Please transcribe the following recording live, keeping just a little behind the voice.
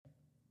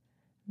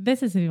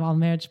This is the Evolved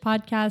Marriage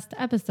Podcast,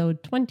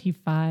 episode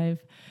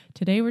 25.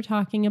 Today we're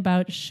talking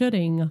about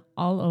shoulding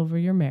all over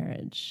your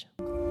marriage.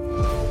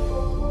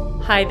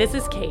 Hi, this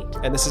is Kate.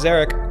 And this is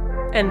Eric.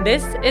 And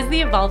this is the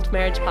Evolved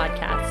Marriage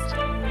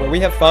Podcast, where we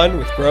have fun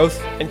with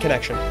growth and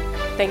connection.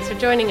 Thanks for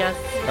joining us.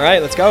 All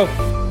right, let's go.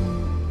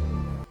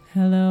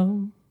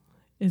 Hello.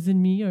 Is it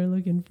me you're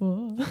looking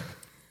for?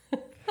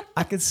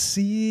 I could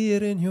see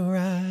it in your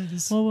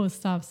eyes. Whoa,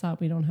 stop.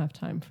 We don't have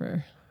time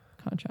for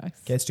contracts.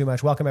 Okay, it's too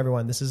much. Welcome,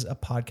 everyone. This is a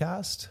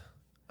podcast.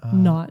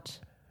 Not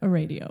a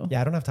radio. Yeah,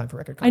 I don't have time for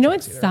record contracts. I know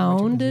it either.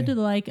 sounded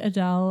like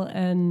Adele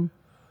and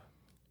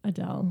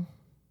Adele.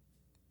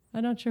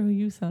 I'm not sure who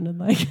you sounded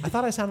like. I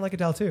thought I sounded like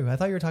Adele, too. I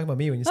thought you were talking about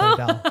me when you said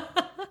Adele.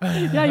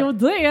 Yeah, you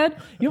did.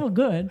 You were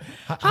good.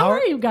 How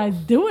are you guys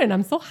doing?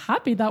 I'm so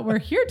happy that we're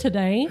here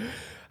today.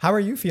 How are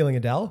you feeling,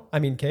 Adele? I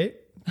mean, Kate?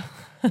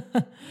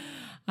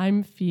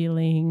 I'm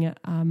feeling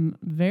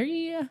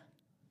very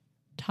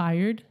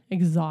tired,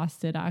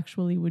 exhausted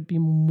actually would be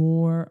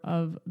more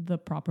of the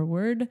proper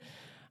word.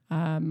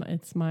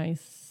 It's my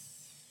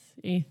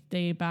 8th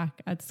day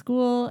back at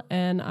school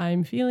and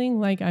I'm feeling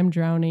like I'm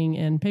drowning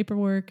in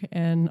paperwork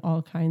and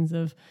all kinds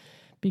of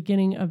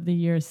beginning of the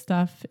year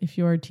stuff. If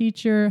you're a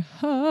teacher,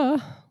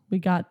 we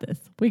got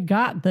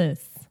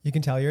this. You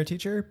can tell you're a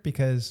teacher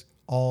because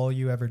all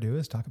you ever do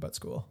is talk about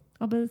school.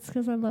 Oh, but it's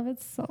because I love it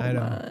so much. I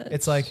know.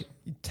 It's like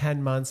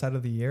 10 months out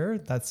of the year.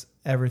 That's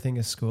everything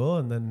is school.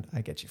 And then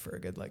I get you for a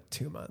good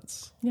 2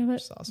 months. Yeah, but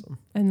which is awesome.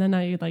 And then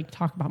I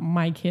talk about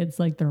my kids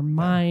like they're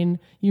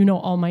mine. You know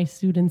all my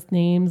students'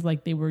 names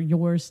like they were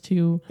yours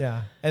too.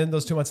 Yeah. And then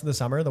those 2 months in the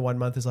summer, the 1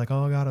 month is like,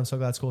 oh God, I'm so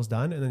glad school's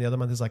done. And then the other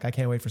month is like, I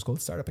can't wait for school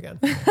to start up again.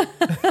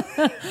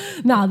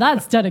 Now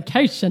that's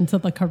dedication to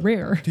the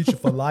career. Teacher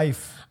for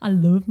life. I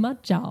love my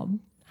job.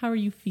 How are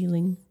you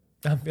feeling?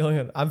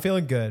 I'm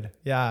feeling good.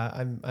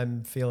 Yeah,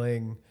 I'm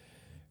feeling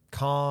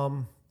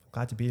calm. I'm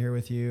glad to be here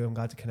with you. I'm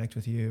glad to connect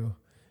with you.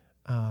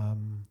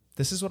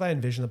 This is what I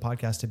envisioned the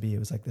podcast to be. It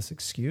was like this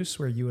excuse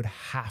where you would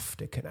have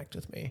to connect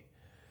with me,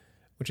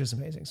 which is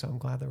amazing. So I'm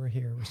glad that we're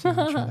here. We're seeing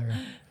each other.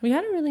 We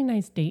had a really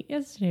nice date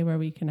yesterday where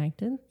we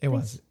connected. It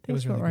was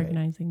really for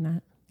organizing great.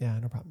 that. Yeah,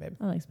 no problem, babe.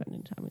 I like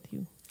spending time with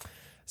you.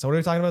 So what are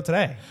we talking about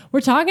today? We're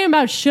talking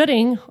about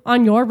shoulding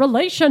on your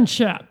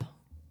relationship.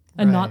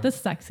 And right. Not the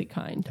sexy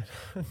kind.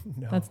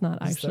 No. That's not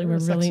actually,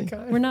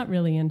 we're not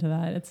really into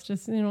that. It's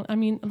just,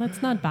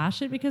 let's not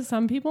bash it because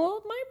some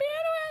people might be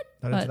into it.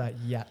 Not into that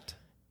yet.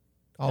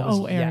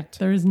 Always Eric, yet.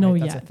 there is no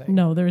right? yet.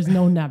 No, there is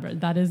no never.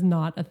 That is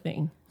not a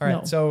thing. All right.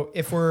 No. So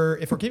if we're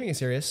keeping it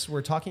serious,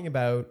 we're talking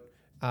about,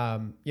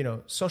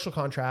 social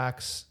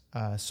contracts,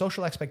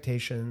 social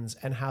expectations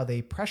and how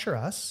they pressure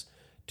us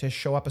to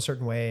show up a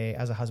certain way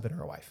as a husband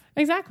or a wife.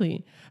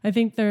 Exactly. I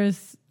think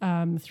there's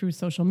through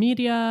social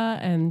media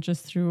and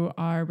just through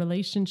our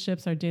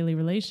relationships, our daily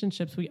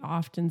relationships, we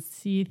often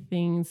see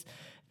things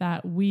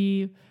that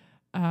we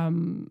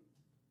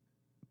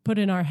put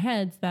in our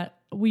heads that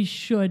we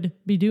should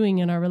be doing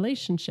in our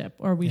relationship,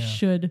 or we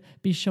should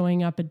be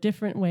showing up a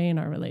different way in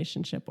our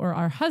relationship, or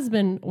our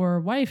husband or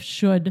wife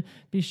should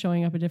be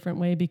showing up a different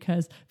way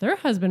because their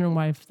husband and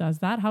wife does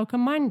that. How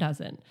come mine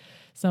doesn't?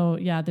 So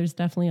yeah, there's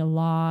definitely a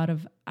lot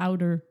of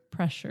outer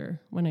pressure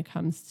when it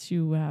comes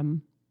to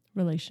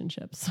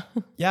relationships.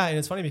 Yeah. And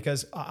it's funny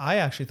because I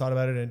actually thought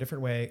about it in a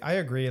different way. I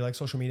agree. Like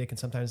social media can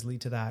sometimes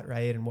lead to that,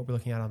 right? And what we're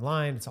looking at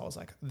online, it's always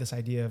like this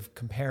idea of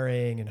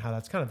comparing and how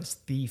that's kind of this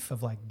thief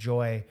of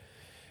joy.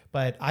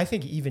 But I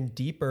think even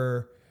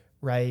deeper,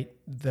 right?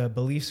 The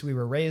beliefs we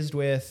were raised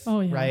with,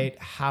 right?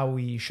 How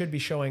we should be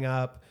showing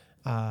up,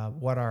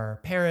 what our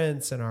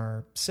parents and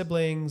our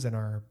siblings and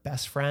our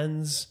best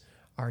friends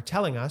are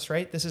telling us,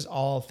 right? This is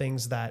all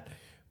things that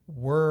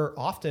we're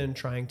often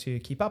trying to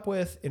keep up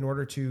with in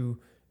order to,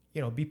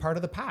 be part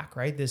of the pack,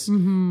 right? This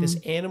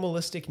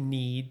animalistic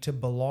need to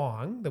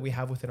belong that we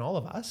have within all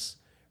of us,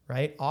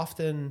 right?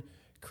 Often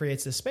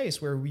creates this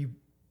space where we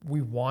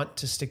want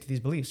to stick to these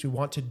beliefs. We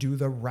want to do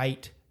the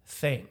right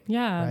thing.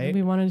 Yeah. Right?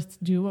 We want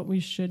to do what we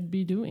should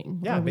be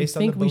doing. Yeah. Based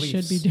on the beliefs, we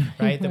should be doing,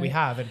 right? That we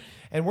have.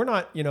 And we're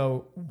not,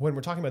 when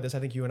we're talking about this, I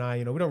think you and I,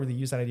 we don't really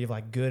use that idea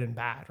of good and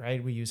bad,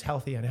 right? We use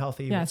healthy,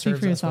 unhealthy. Yeah, speak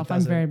for yourself.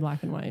 I'm very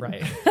black and white.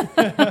 Right.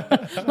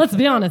 Let's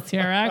be honest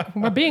here, Eric.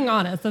 We're being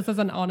honest. This is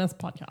an honest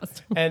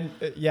podcast. And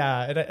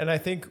and I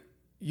think,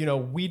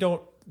 we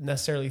don't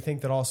necessarily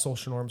think that all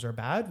social norms are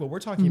bad. What we're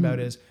talking about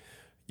is,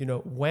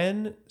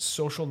 when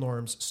social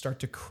norms start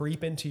to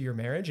creep into your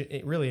marriage,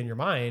 really in your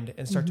mind,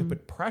 and start to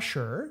put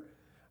pressure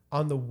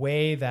on the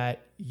way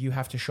that you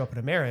have to show up in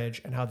a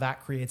marriage and how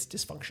that creates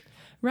dysfunction.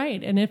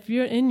 Right. And if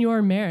you're in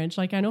your marriage,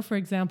 I know, for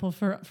example,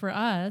 for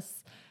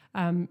us,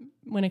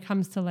 when it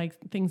comes to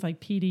things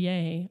like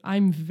PDA,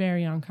 I'm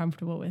very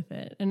uncomfortable with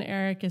it. And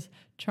Eric is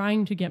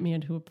trying to get me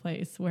into a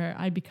place where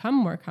I become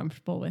more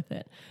comfortable with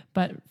it.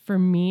 But for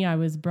me, I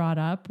was brought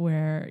up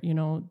where,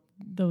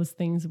 those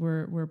things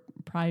were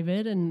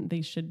private and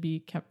they should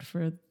be kept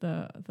for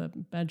the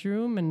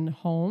bedroom and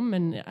home.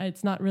 And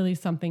it's not really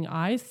something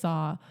I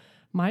saw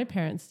my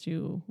parents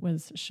do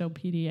was show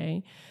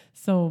PDA.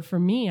 So for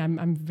me,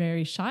 I'm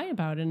very shy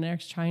about it, and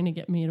Eric's trying to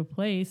get me to a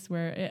place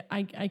where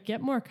I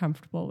get more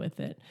comfortable with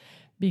it,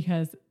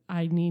 because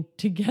I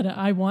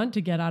want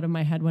to get out of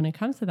my head when it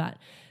comes to that.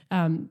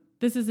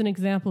 This is an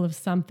example of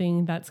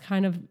something that's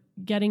kind of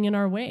getting in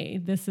our way.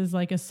 This is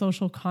like a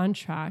social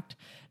contract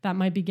that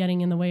might be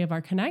getting in the way of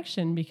our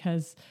connection,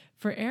 because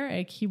for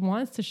Eric, he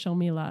wants to show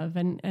me love.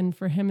 And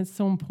for him, it's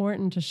so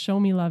important to show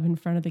me love in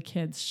front of the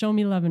kids, show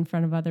me love in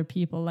front of other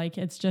people. Like,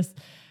 it's just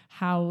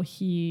how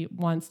he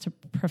wants to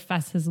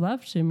profess his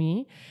love to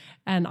me.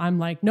 And I'm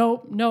like,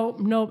 nope.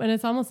 And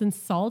it's almost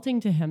insulting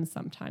to him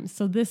sometimes.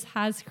 So this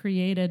has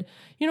created,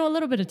 a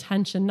little bit of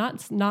tension,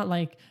 not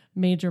like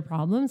major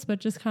problems, but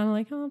just kind of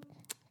like, oh,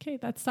 okay,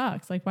 that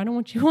sucks. Like, why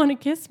don't you want to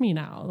kiss me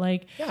now?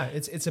 Like, yeah,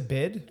 it's a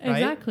bid, right?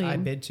 Exactly. I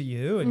bid to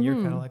you, and you're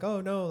kind of like,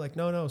 oh no, like,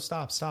 no,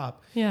 stop.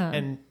 Yeah.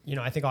 And,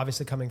 I think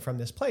obviously coming from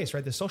this place,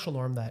 right, the social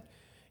norm that,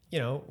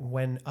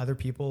 when other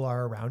people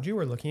are around you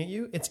or looking at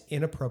you, it's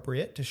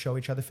inappropriate to show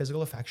each other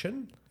physical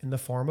affection in the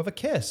form of a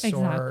kiss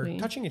or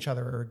touching each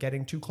other or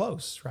getting too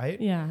close,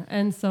 right? Yeah.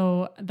 And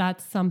so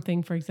that's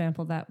something, for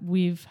example, that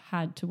we've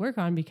had to work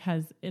on,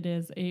 because it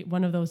is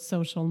one of those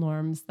social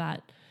norms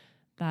that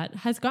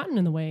has gotten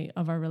in the way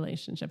of our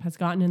relationship, has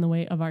gotten in the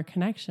way of our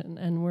connection,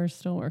 and we're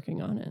still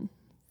working on it.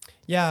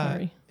 Yeah.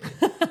 Sorry.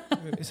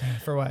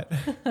 For what?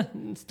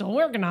 Still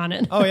working on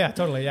it. Oh yeah,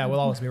 totally. Yeah. We'll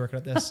always be working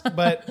at this,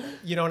 but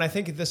and I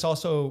think this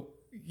also,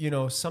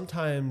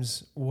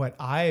 sometimes what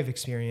I've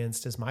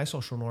experienced as my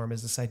social norm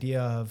is this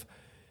idea of,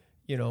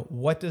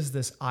 what does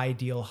this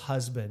ideal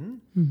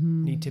husband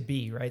need to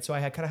be? Right. So I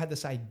had kind of had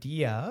this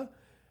idea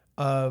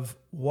of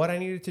what I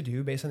needed to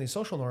do based on these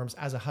social norms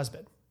as a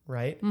husband.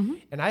 Right. Mm-hmm.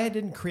 And I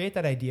didn't create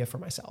that idea for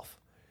myself.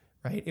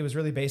 Right. It was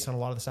really based on a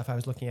lot of the stuff I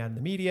was looking at in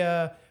the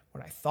media,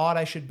 what I thought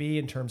I should be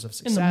in terms of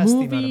success,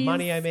 the amount of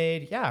money I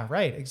made. Yeah,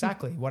 right.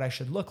 Exactly. What I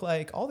should look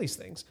like, all these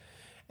things.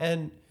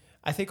 And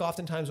I think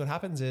oftentimes what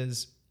happens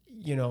is,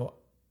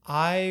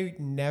 I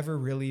never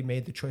really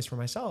made the choice for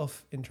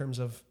myself in terms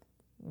of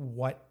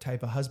what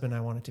type of husband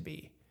I wanted to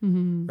be.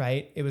 Mm-hmm.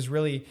 Right. It was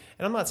really,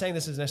 and I'm not saying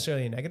this is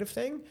necessarily a negative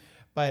thing,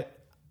 but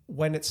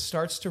when it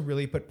starts to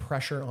really put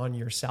pressure on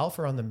yourself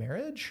or on the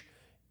marriage,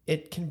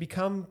 it can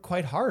become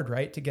quite hard,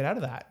 right, to get out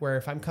of that. Where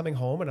if I'm coming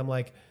home and I'm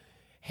like,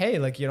 hey,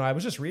 like, I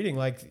was just reading,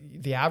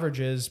 like, the average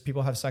is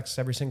people have sex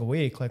every single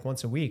week, like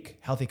once a week,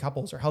 healthy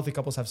couples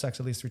have sex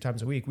at least 3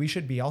 times a week. We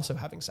should be also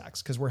having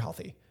sex because we're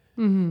healthy.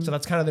 Mm-hmm. So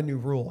that's kind of the new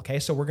rule. Okay.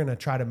 So we're going to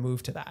try to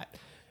move to that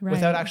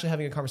without actually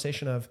having a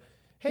conversation of,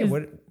 hey,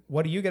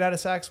 what do you get out of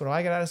sex? What do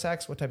I get out of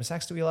sex? What type of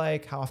sex do we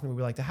like? How often would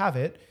we like to have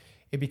it?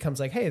 It becomes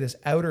like, hey, this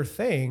outer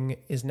thing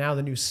is now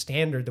the new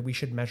standard that we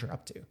should measure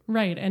up to.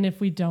 Right. And if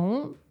we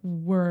don't,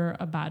 we're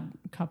a bad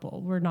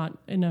couple. We're not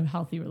in a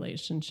healthy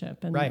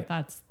relationship. And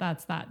that's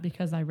that,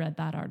 because I read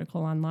that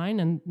article online,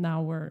 and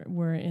now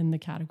we're in the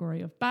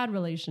category of bad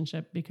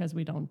relationship because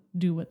we don't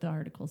do what the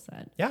article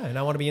said. Yeah. And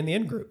I want to be in the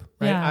in group,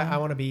 right? Yeah. I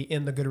want to be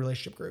in the good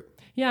relationship group.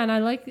 Yeah. And I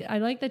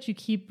like that you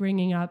keep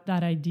bringing up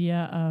that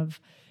idea of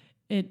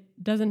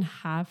it doesn't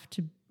have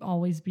to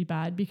always be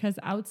bad, because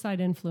outside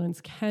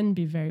influence can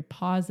be very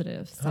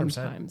positive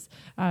sometimes.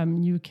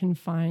 You can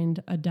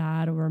find a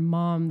dad or a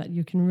mom that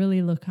you can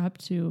really look up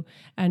to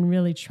and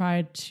really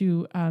try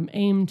to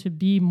aim to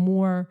be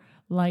more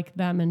like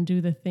them and do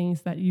the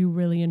things that you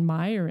really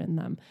admire in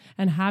them.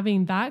 And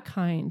having that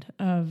kind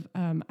of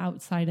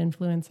outside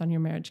influence on your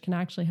marriage can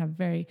actually have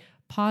very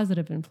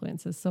positive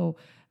influences. So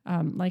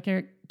like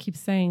Eric keeps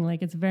saying,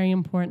 like, it's very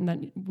important that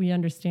we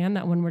understand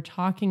that when we're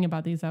talking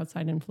about these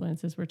outside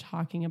influences, we're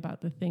talking about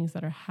the things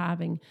that are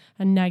having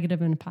a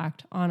negative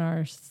impact on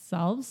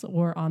ourselves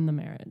or on the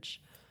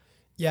marriage.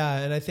 Yeah.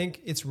 And I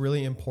think it's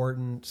really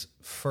important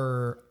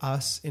for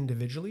us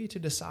individually to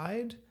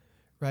decide,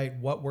 right,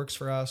 what works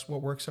for us,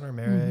 what works in our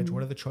marriage,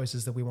 what are the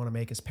choices that we want to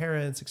make as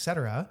parents, et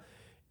cetera,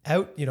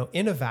 out,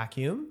 in a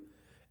vacuum.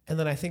 And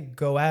then I think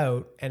go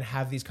out and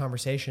have these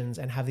conversations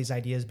and have these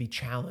ideas be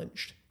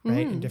challenged,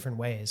 right, in different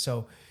ways.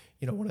 So,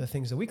 one of the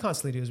things that we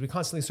constantly do is we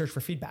constantly search for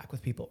feedback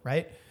with people,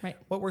 right? Right.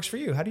 What works for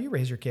you? How do you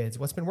raise your kids?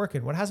 What's been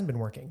working? What hasn't been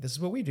working? This is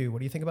what we do. What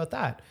do you think about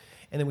that?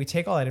 And then we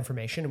take all that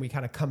information and we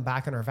kind of come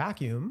back in our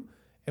vacuum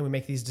and we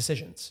make these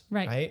decisions,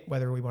 right?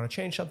 Whether we want to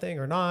change something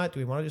or not. Do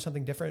we want to do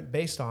something different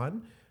based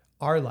on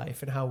our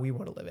life and how we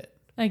want to live it?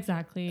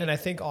 Exactly. And I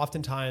think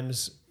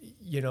oftentimes,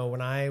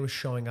 when I was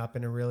showing up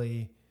in a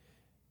really,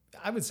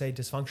 I would say,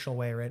 dysfunctional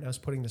way, right? And I was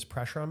putting this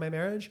pressure on my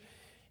marriage.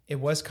 It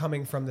was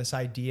coming from this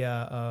idea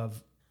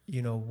of,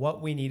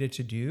 what we needed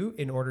to do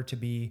in order to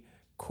be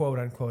quote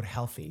unquote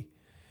healthy.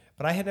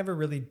 But I had never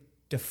really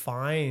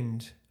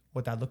defined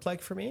what that looked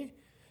like for me.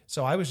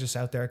 So I was just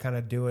out there kind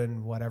of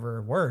doing whatever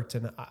worked.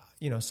 And,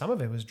 some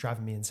of it was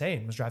driving me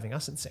insane, was driving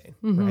us insane,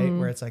 right?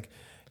 Where it's like,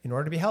 in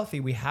order to be healthy,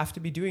 we have to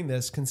be doing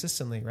this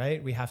consistently,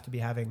 right? We have to be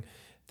having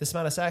this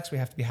amount of sex. We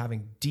have to be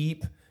having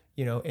deep,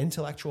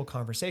 intellectual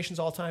conversations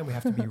all the time. We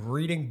have to be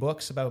reading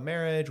books about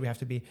marriage. We have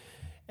to be,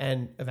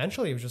 and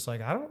eventually it was just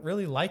like, I don't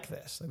really like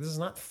this. Like, this is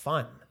not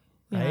fun.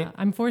 right? Yeah,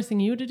 I'm forcing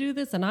you to do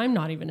this and I'm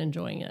not even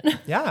enjoying it.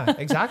 Yeah,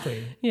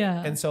 exactly.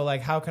 Yeah. And so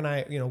like, how can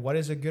I, what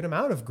is a good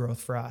amount of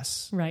growth for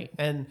us? Right.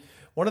 And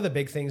one of the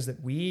big things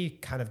that we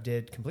kind of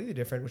did completely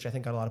different, which I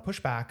think got a lot of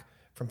pushback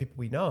from people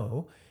we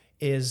know,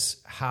 is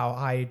how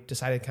I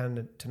decided kind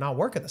of to not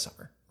work in the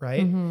summer,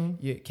 right?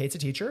 Kate's a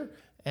teacher.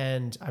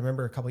 And I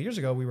remember a couple of years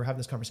ago, we were having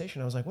this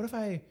conversation. I was like, what if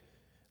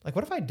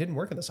I didn't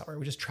work in the summer?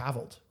 We just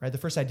traveled, right? The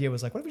first idea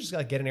was like, what if we just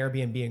like get an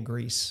Airbnb in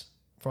Greece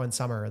for one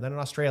summer, and then in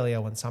Australia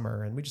one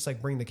summer, and we just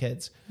like bring the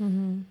kids.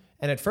 And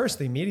at first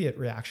the immediate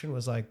reaction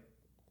was like,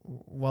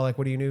 well, like,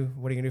 what do you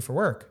do for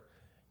work?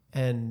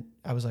 And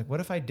I was like, what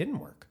if I didn't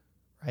work?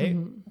 Right?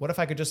 What if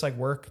I could just like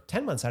work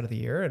 10 months out of the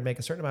year and make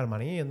a certain amount of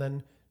money and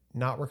then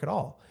not work at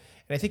all?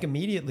 And I think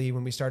immediately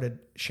when we started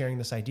sharing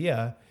this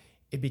idea,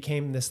 it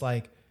became this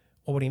like,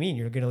 well, what do you mean?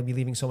 You're going to be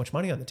leaving so much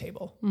money on the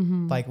table.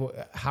 Like,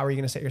 how are you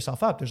going to set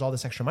yourself up? There's all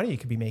this extra money you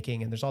could be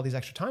making, and there's all these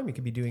extra time you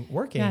could be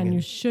working. Yeah, and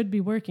you should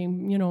be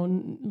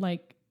working,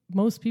 like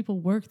most people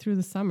work through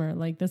the summer.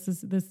 Like this,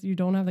 you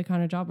don't have the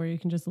kind of job where you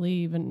can just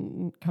leave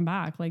and come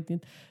back. Like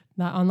that,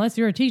 unless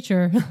you're a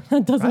teacher,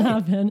 that doesn't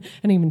happen.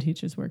 And even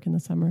teachers work in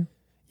the summer.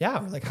 Yeah,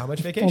 like how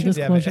much vacation do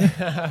you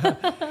have?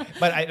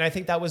 But I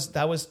think that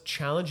was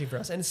challenging for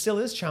us, and it still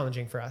is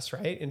challenging for us,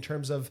 right? In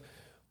terms of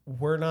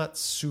we're not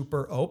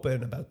super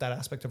open about that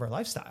aspect of our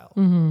lifestyle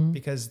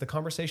because the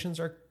conversations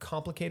are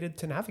complicated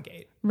to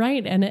navigate.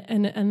 Right.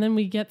 And then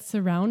we get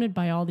surrounded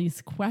by all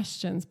these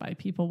questions by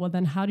people. Well,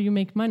 then how do you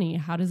make money?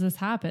 How does this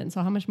happen?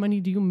 So how much money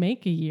do you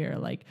make a year?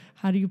 Like,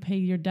 how do you pay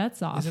your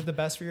debts off? Is it the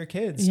best for your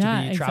kids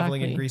to be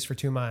traveling in Greece for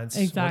 2 months?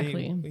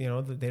 Exactly.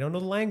 They don't know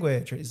the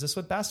language. Or is this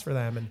what's best for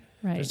them? And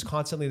there's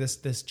constantly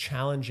this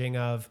challenging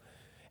of,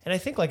 and I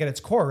think like at its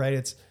core, right?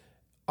 It's,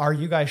 are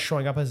you guys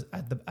showing up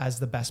as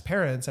the best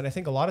parents? And I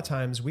think a lot of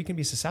times we can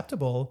be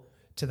susceptible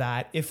to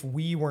that if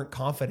we weren't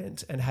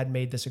confident and had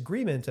made this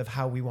agreement of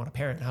how we want to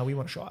parent, how we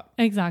want to show up.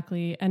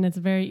 Exactly. And it's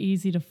very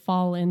easy to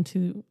fall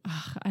into,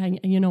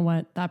 you know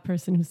what, that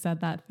person who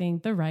said that thing,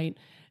 they're right.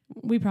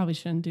 We probably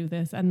shouldn't do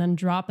this. And then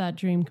drop that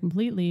dream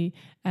completely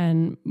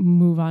and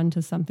move on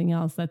to something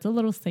else that's a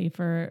little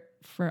safer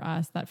for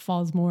us, that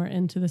falls more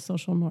into the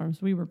social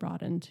norms we were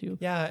brought into.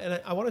 Yeah.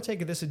 And I want to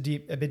take this a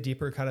bit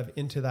deeper kind of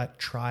into that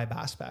tribe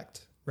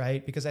aspect,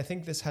 right? Because I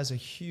think this has a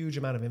huge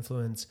amount of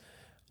influence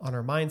on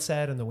our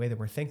mindset and the way that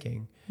we're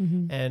thinking.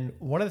 And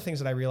one of the things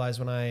that I realized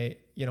when I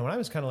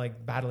was kind of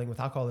like battling with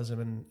alcoholism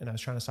and I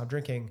was trying to stop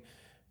drinking,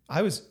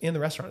 I was in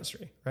the restaurant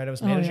industry, right? I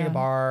was managing a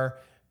bar.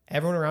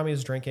 Everyone around me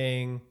was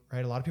drinking,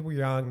 right? A lot of people were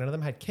young. None of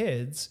them had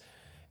kids.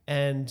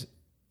 And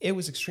it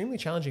was extremely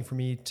challenging for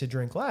me to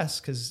drink less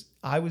because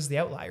I was the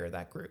outlier of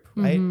that group,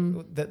 right?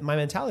 That my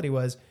mentality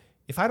was,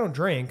 if I don't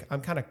drink,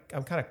 I'm kind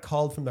of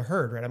called from the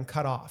herd, right? I'm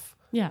cut off.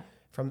 Yeah.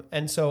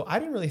 And so I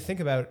didn't really think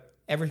about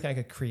everything I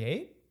could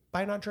create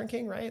by not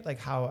drinking, right? Like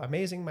how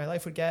amazing my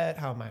life would get,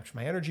 how much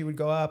my energy would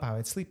go up, how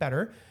I'd sleep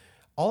better.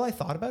 All I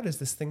thought about is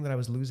this thing that I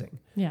was losing.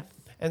 Yeah.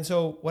 And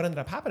so what ended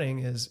up happening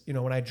is,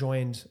 when I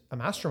joined a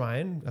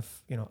mastermind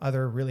of,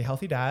 other really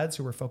healthy dads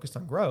who were focused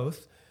on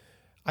growth,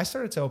 I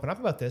started to open up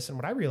about this. And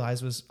what I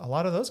realized was a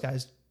lot of those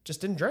guys just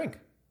didn't drink.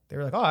 They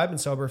were like, oh, I've been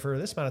sober for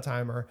this amount of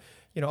time, or,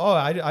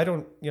 I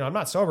don't, I'm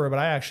not sober, but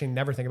I actually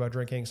never think about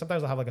drinking.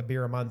 Sometimes I'll have like a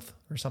beer a month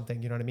or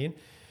something, you know what I mean?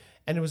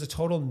 And it was a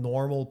total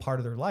normal part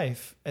of their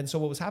life. And so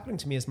what was happening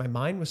to me is my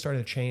mind was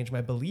starting to change.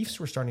 My beliefs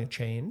were starting to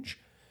change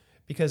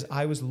because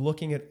I was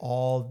looking at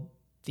all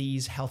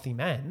these healthy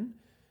men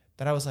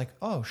that I was like,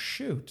 oh,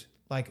 shoot,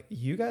 like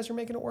you guys are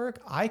making it work.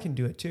 I can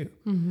do it too.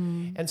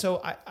 And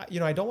so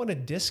I don't want to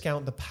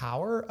discount the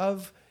power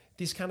of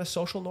these kind of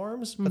social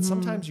norms, but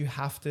sometimes you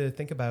have to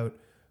think about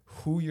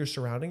who you're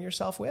surrounding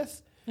yourself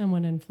with and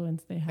what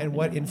influence they have. And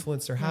what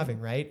influence they're having,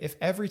 right? If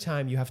every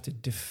time you have to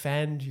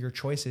defend your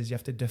choices, you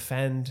have to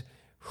defend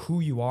who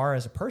you are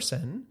as a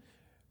person,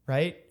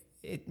 right?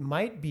 It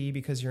might be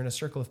because you're in a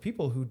circle of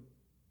people who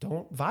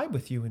don't vibe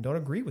with you and don't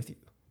agree with you,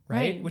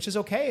 right? Which is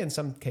okay in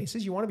some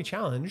cases. You want to be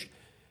challenged,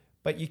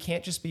 but you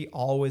can't just be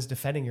always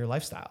defending your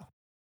lifestyle.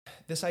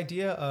 This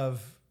idea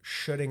of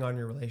shoulding on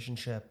your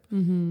relationship,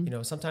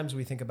 sometimes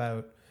we think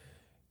about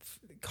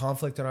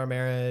conflict in our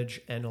marriage,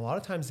 and a lot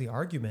of times the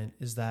argument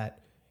is that,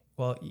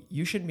 well,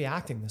 you shouldn't be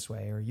acting this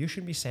way, or you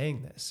shouldn't be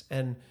saying this.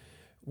 And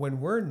when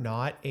we're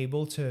not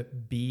able to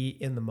be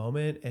in the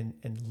moment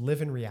and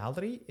live in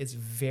reality, it's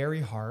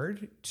very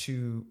hard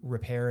to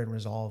repair and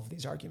resolve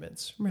these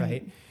arguments,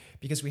 right?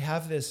 Because we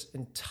have this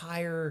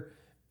entire,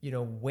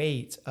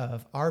 weight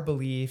of our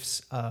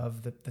beliefs,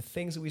 of the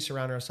things that we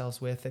surround ourselves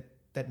with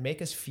that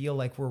make us feel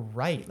like we're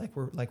right,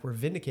 like we're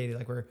vindicated,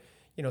 like we're,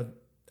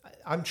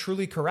 I'm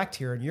truly correct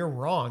here and you're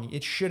wrong.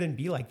 It shouldn't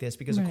be like this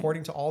because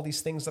according to all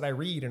these things that I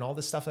read and all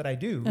this stuff that I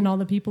do and all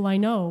the people I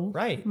know,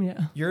 right?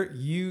 Yeah,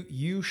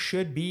 you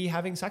should be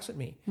having sex with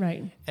me,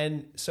 right?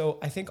 And so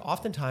I think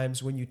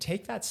oftentimes when you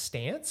take that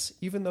stance,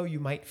 even though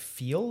you might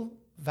feel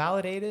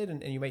validated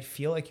and you might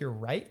feel like you're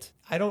right,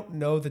 I don't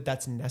know that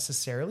that's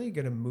necessarily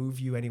going to move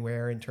you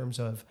anywhere in terms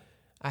of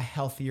a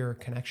healthier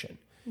connection,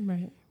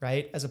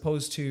 right? As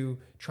opposed to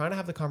trying to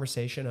have the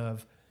conversation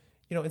of,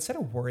 instead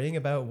of worrying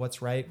about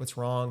what's right, what's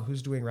wrong,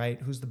 who's doing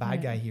right, who's the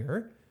bad guy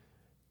here,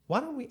 why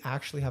don't we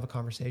actually have a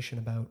conversation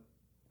about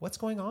what's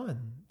going on?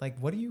 Like,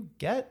 what do you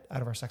get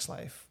out of our sex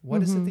life?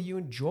 What is it that you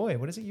enjoy?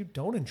 What is it you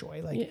don't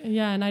enjoy? Like,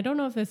 yeah. And I don't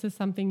know if this is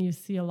something you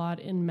see a lot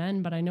in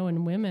men, but I know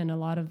in women, a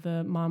lot of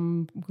the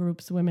mom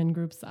groups, women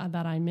groups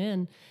that I'm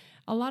in,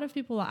 a lot of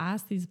people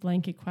ask these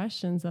blanket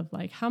questions of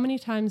like, how many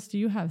times do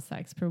you have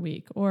sex per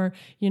week? Or,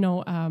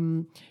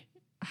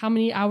 how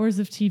many hours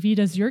of TV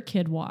does your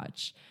kid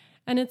watch?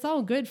 And it's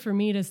all good for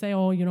me to say,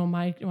 oh,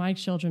 my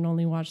children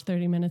only watch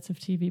 30 minutes of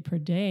TV per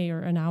day or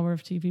an hour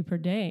of TV per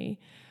day.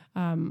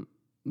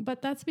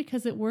 But that's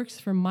because it works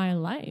for my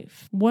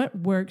life. What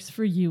works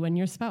for you and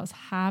your spouse?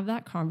 Have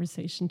that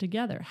conversation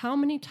together. How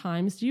many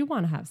times do you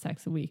want to have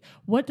sex a week?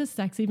 What does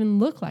sex even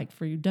look like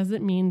for you? Does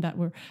it mean that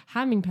we're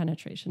having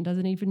penetration? Does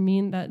it even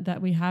mean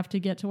that we have to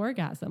get to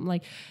orgasm?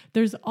 Like,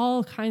 there's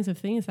all kinds of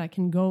things that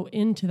can go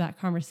into that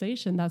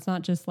conversation. That's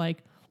not just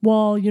like,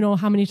 well,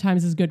 how many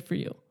times is good for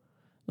you?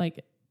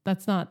 Like,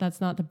 that's not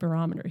the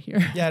barometer here.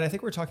 Yeah. And I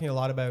think we're talking a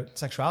lot about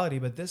sexuality,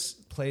 but this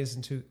plays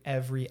into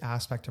every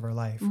aspect of our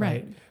life,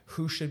 right?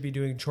 Who should be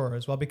doing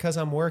chores? Well, because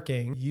I'm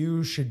working,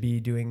 you should be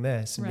doing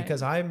this. And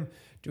because I'm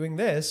doing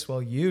this,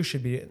 well, you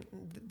should be.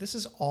 This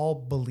is all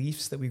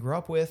beliefs that we grew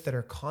up with that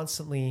are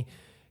constantly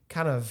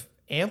kind of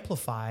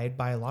amplified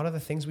by a lot of the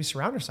things we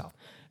surround ourselves.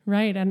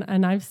 Right.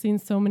 And I've seen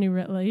so many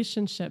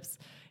relationships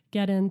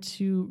get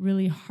into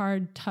really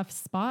hard, tough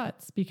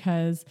spots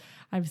because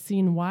I've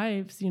seen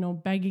wives,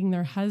 begging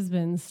their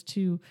husbands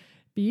to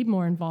be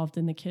more involved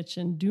in the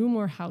kitchen, do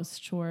more house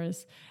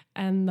chores.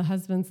 And the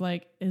husband's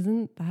like,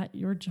 isn't that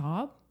your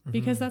job?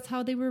 Because that's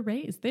how they were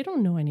raised. They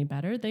don't know any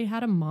better. They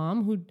had a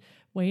mom who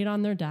weighed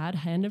on their dad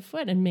hand and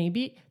foot. And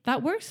maybe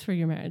that works for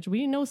your marriage.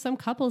 We know some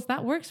couples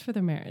that works for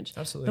their marriage.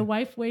 Absolutely. The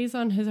wife weighs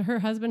on her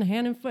husband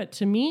hand and foot.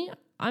 To me,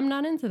 I'm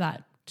not into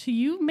that. To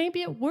you,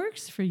 maybe it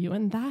works for you.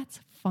 And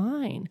that's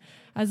fine,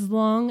 as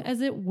long as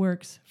it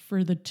works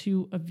for the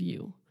two of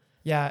you.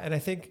 Yeah. And I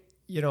think,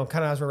 kind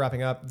of as we're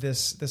wrapping up,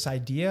 this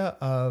idea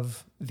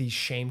of these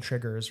shame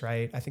triggers,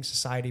 right? I think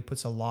society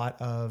puts a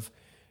lot of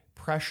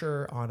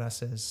pressure on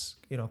us as,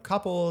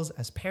 couples,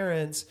 as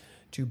parents,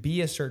 to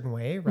be a certain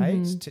way,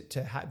 right?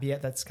 To be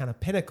at that's kind of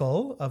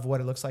pinnacle of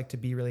what it looks like to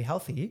be really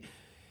healthy.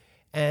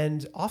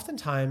 And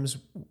oftentimes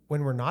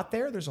when we're not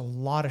there, there's a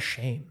lot of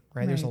shame,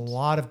 right? There's a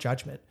lot of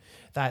judgment.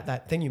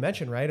 That thing you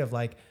mentioned, right? Of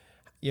like,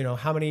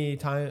 how many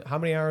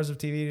hours of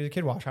TV does your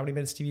kid watch? How many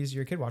minutes TV does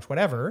your kid watch?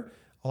 Whatever.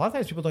 A lot of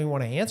times people don't even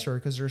want to answer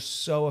because they're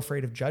so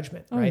afraid of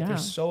judgment, right? Yeah. They're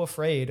so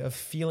afraid of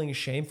feeling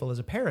shameful as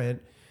a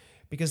parent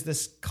because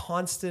this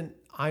constant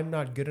I'm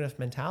not good enough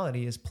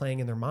mentality is playing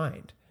in their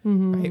mind,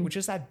 right? Which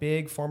is that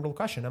big formidable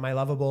question. Am I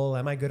lovable?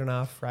 Am I good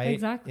enough? Right?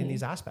 Exactly. In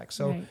these aspects.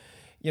 So,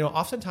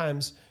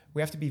 oftentimes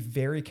we have to be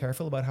very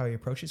careful about how we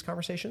approach these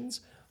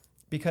conversations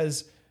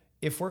because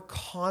if we're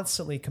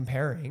constantly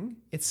comparing,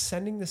 it's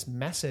sending this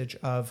message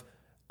of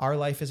our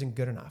life isn't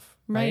good enough.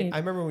 Right. I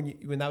remember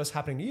when that was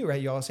happening to you,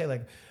 right? You always say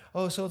like,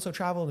 oh, so-and-so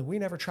traveled and we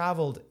never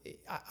traveled.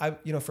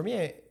 For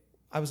me,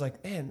 I was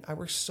like, man, I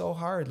work so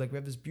hard. Like we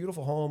have this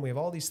beautiful home. We have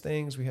all these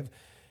things and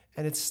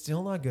it's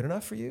still not good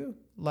enough for you.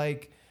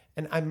 Like,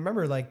 and I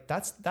remember like,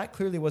 that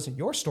clearly wasn't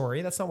your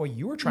story. That's not what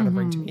you were trying to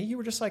bring to me. You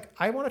were just like,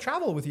 I want to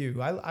travel with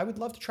you. I would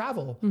love to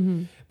travel,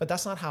 but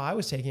that's not how I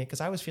was taking it.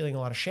 Cause I was feeling a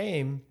lot of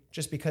shame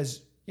just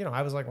because,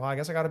 I was like, well, I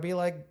guess I got to be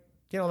like,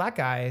 that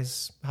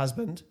guy's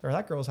husband or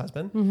that girl's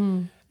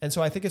husband. And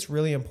so I think it's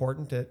really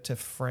important to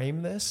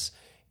frame this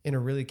in a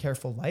really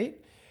careful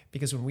light,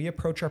 because when we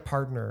approach our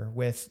partner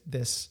with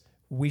this,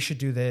 we should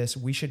do this,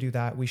 we should do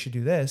that, we should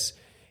do this,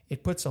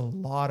 it puts a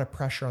lot of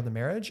pressure on the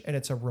marriage. And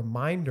it's a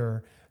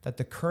reminder that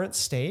the current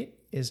state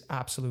is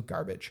absolute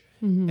garbage.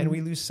 And we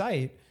lose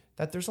sight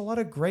that there's a lot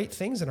of great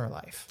things in our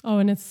life. Oh,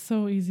 and it's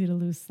so easy to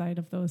lose sight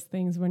of those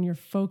things when you're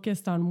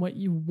focused on what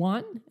you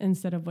want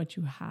instead of what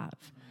you have.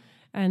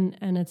 And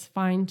it's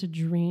fine to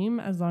dream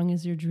as long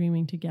as you're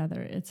dreaming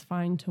together. It's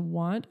fine to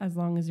want as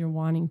long as you're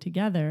wanting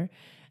together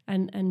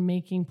and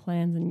making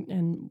plans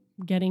and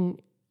getting,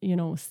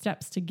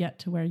 steps to get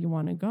to where you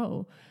want to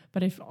go.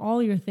 But if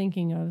all you're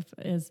thinking of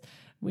is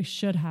we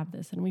should have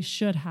this and we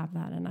should have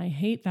that, and I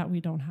hate that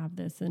we don't have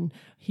this, and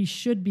he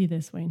should be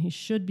this way and he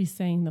should be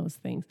saying those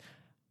things,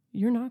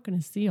 you're not going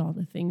to see all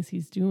the things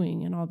he's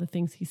doing and all the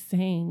things he's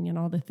saying and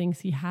all the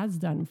things he has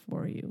done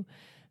for you.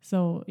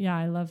 So yeah,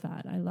 I love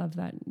that. I love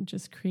that,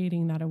 just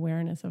creating that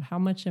awareness of how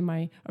much am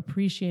I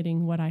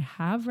appreciating what I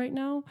have right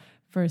now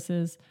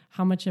versus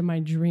how much am I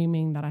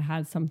dreaming that I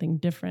had something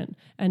different,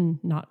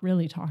 and not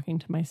really talking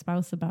to my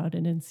spouse about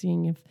it and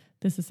seeing if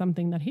this is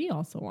something that he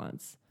also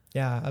wants.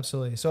 Yeah,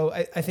 absolutely. So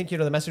I think,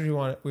 the message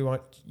we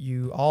want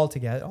you all to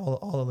get,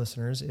 all the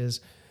listeners,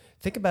 is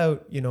think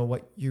about,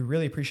 what you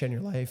really appreciate in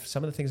your life,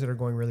 some of the things that are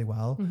going really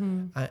well,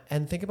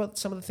 and think about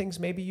some of the things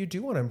maybe you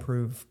do want to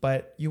improve,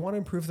 but you want to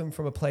improve them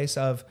from a place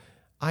of,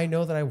 I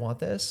know that I want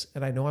this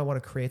and I know I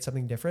want to create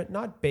something different,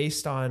 not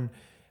based on,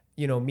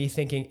 me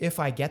thinking if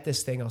I get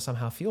this thing, I'll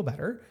somehow feel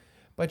better,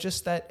 but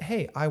just that,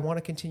 hey, I want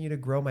to continue to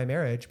grow my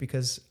marriage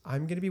because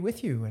I'm going to be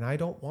with you and I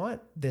don't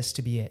want this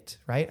to be it,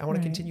 right? I want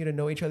to continue to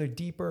know each other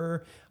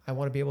deeper. I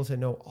want to be able to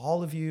know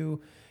all of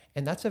you.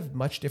 And that's a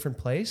much different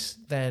place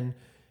than,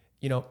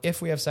 you know,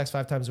 if we have sex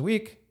 5 times a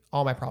week,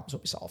 all my problems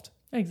will be solved.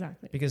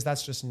 Exactly. Because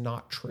that's just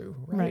not true,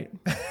 right?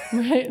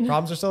 Right.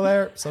 Problems are still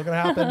there, still going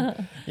to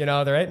happen. You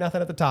know, there ain't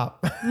nothing at the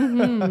top.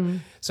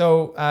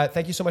 So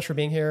thank you so much for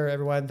being here,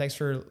 everyone. Thanks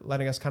for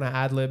letting us kind of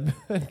ad lib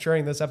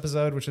during this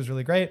episode, which was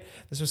really great.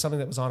 This was something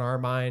that was on our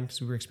mind because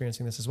we were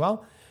experiencing this as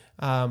well.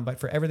 But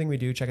for everything we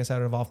do, check us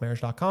out at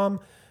evolvemarriage.com.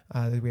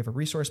 We have a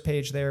resource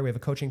page there. We have a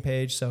coaching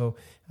page. So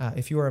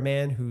if you are a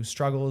man who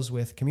struggles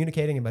with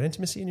communicating about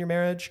intimacy in your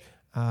marriage,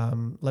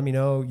 let me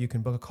know. You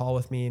can book a call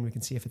with me and we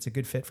can see if it's a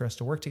good fit for us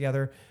to work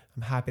together.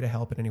 I'm happy to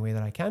help in any way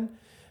that I can.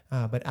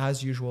 But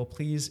as usual,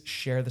 please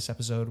share this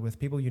episode with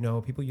people you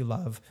know, people you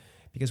love,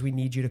 because we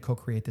need you to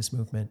co-create this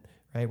movement,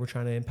 right? We're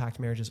trying to impact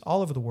marriages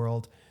all over the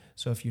world.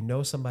 So if you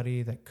know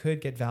somebody that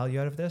could get value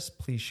out of this,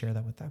 please share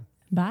that with them.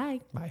 Bye.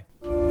 Bye.